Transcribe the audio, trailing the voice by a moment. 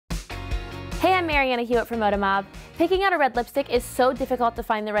Hey, I'm Marianna Hewitt from Modamob. Picking out a red lipstick is so difficult to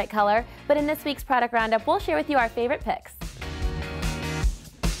find the right color, but in this week's product roundup, we'll share with you our favorite picks.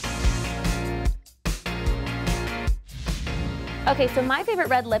 Okay, so my favorite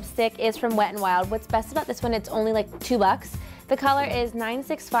red lipstick is from Wet n Wild. What's best about this one, it's only like $2. The color is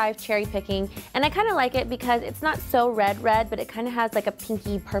 965 Cherry Picking, and I kind of like it because it's not so red, but it kind of has like a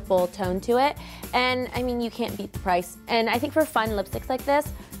pinky purple tone to it. And I mean, you can't beat the price. And I think for fun lipsticks like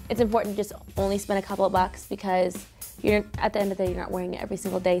this, it's important to just only spend a couple of bucks because at the end of the day, you're not wearing it every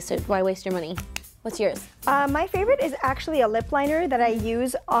single day, so why waste your money? What's yours? My favorite is actually a lip liner that I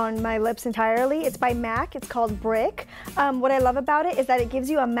use on my lips entirely. It's by MAC, it's called Brick. What I love about it is that it gives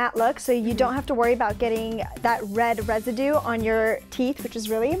you a matte look, so you don't have to worry about getting that red residue on your teeth, which is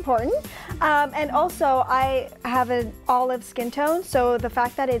really important. And also, I have an olive skin tone, so the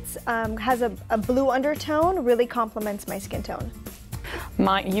fact that it has a blue undertone really complements my skin tone.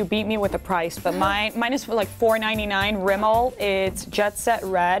 You beat me with the price, but mine is for like $4.99. Rimmel. It's Jet Set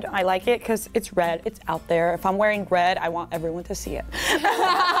Red. I like it because it's red. It's out there. If I'm wearing red, I want everyone to see it.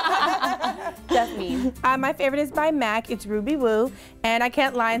 Just me. My favorite is by MAC. It's Ruby Woo, and I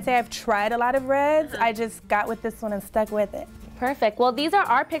can't lie and say I've tried a lot of reds. I just got with this one and stuck with it. Perfect. Well, these are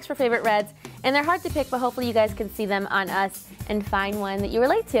our picks for favorite reds, and they're hard to pick, but hopefully you guys can see them on us and find one that you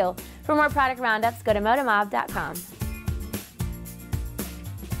relate to. For more product roundups, go to modamob.com.